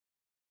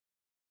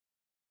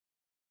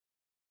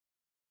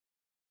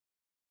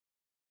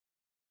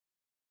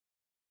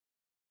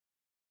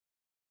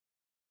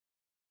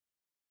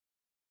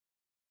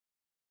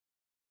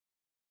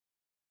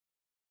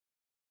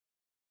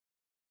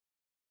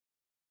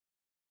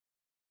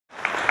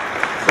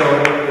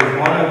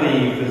of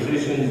the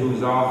physicians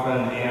who's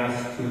often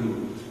asked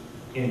to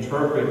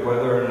interpret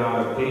whether or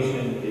not a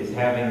patient is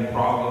having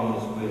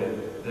problems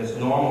with this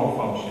normal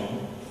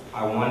function,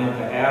 I wanted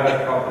to add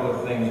a couple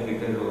of things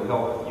because it will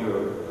help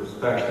your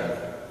perspective.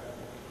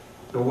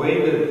 The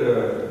way that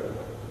the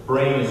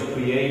brain is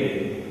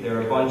created, there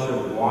are a bunch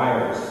of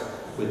wires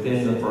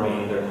within the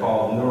brain. They're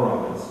called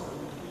neurons.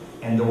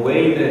 And the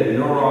way that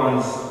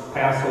neurons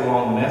pass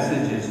along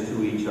messages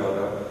to each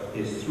other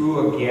is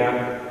through a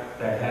gap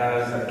that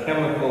has a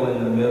chemical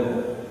in the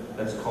middle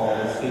that's called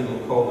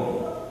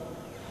acetylcholine.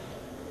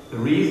 The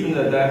reason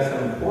that that's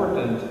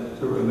important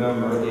to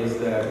remember is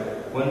that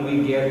when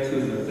we get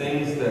to the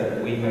things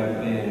that we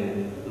have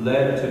been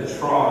led to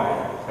try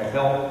to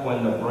help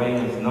when the brain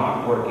is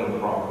not working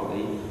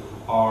properly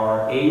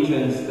are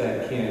agents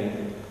that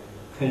can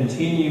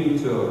continue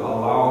to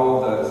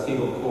allow the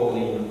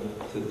acetylcholine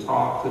to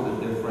talk to the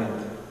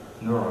different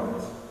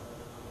neurons.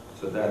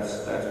 So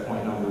that's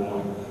point number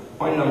one.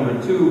 Point number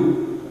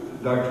two,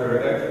 Dr.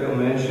 Eckfield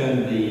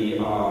mentioned the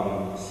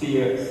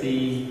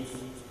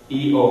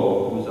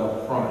CEO who's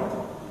up front.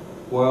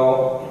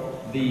 Well,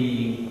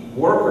 the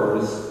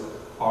workers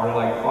are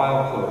like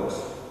file clerks,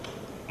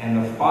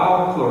 and the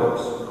file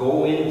clerks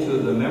go into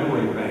the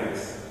memory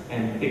banks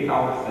and pick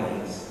out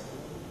things.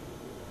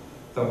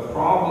 The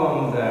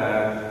problem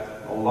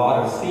that a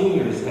lot of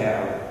seniors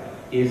have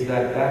is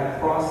that that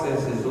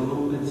process is a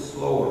little bit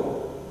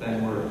slower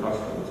than we're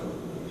accustomed to.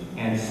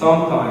 And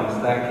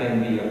sometimes that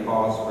can be a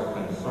cause for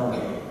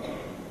concern.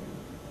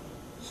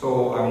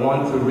 So I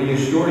want to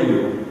reassure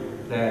you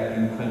that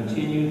you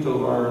continue to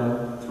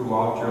learn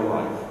throughout your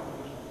life.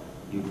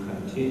 You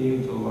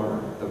continue to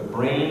learn. The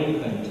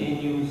brain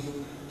continues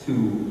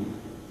to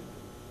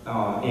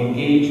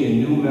engage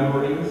in new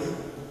memories,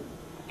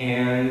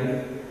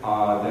 and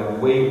the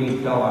way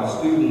we tell our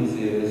students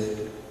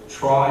is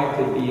try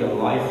to be a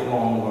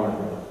lifelong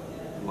learner.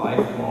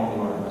 Lifelong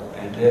learner.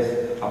 And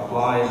this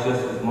applies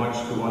just as much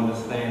to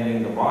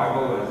understanding the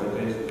Bible as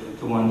it is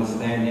to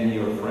understanding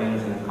your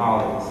friends and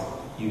colleagues.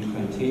 You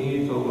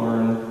continue to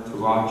learn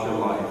throughout your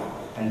life.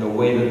 And the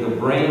way that the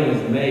brain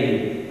is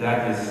made,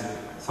 that is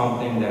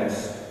something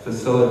that's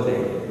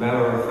facilitated.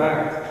 Matter of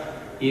fact,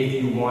 if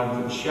you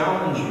want to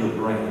challenge your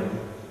brain,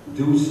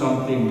 do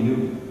something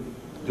new.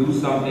 Do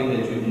something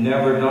that you've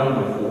never done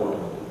before.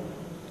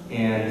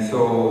 And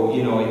so,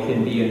 you know, it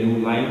can be a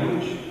new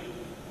language.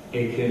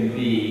 It can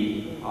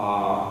be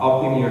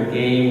upping your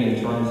game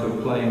in terms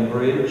of playing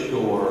bridge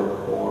or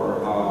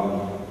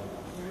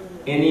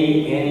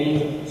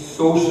any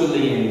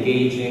socially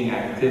engaging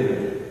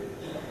activity.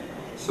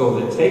 So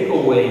the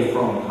takeaway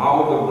from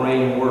how the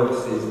brain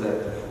works is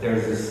that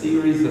there's a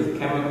series of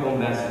chemical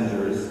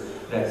messengers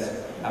that's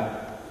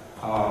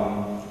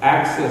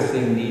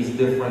accessing these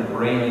different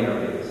brain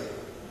areas.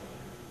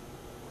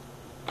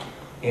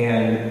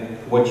 And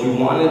what you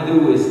want to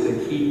do is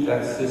to keep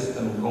that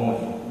system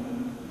going.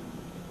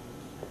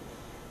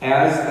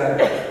 As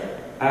that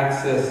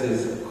access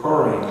is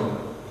occurring,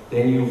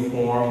 then you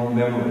form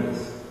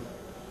memories.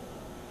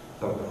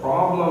 The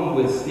problem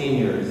with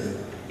seniors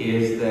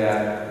is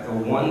that the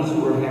ones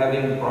who are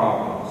having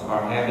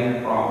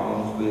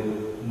problems with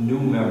new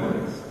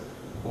memories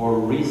or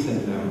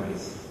recent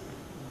memories.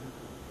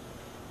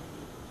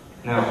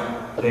 Now,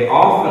 they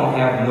often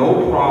have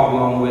no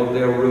problem with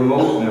their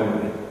remote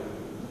memory.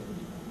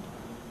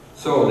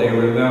 So they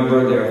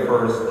remember their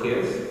first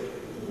kiss.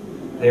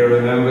 They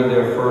remember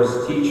their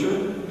first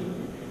teacher.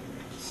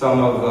 Some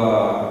of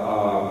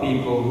the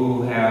people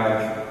who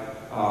have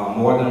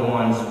more than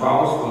one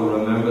spouse will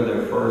remember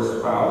their first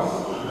spouse.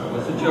 That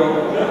was a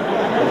joke.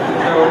 That was a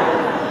joke.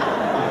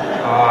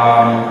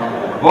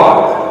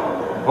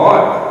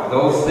 But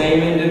those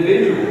same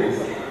individuals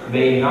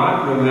may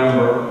not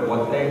remember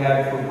what they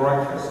had for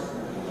breakfast.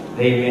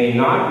 They may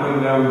not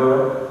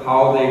remember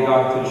how they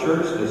got to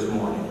church this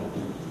morning.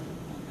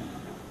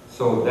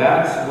 So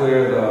that's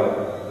where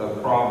the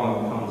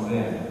problem comes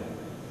in.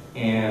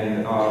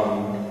 And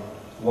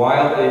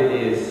while it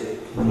is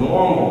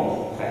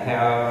normal to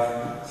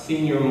have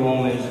senior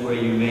moments where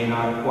you may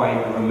not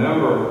quite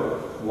remember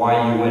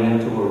why you went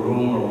into a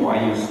room or why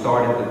you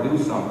started to do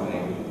something,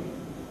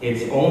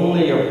 it's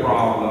only a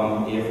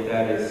problem if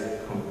that is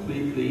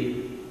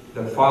completely,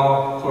 the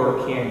file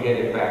clerk can't get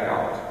it back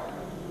out.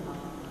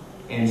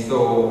 And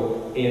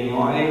so in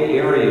my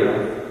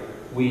area,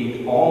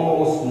 we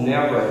almost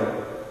never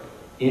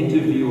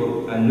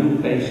interview a new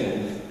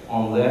patient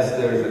unless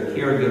there's a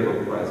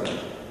caregiver present,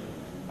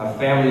 a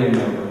family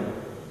member,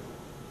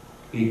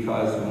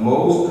 because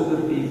most of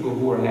the people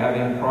who are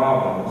having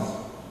problems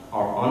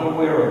are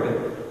unaware of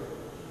it.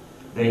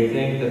 They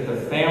think that the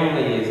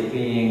family is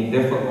being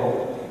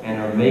difficult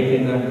and are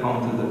making them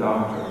come to the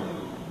doctor.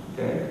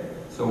 Okay?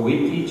 So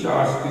we teach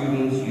our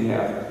students you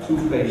have two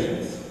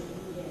patients,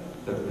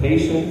 the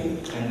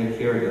patient and the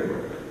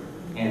caregiver,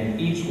 and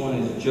each one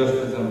is just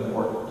as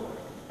important.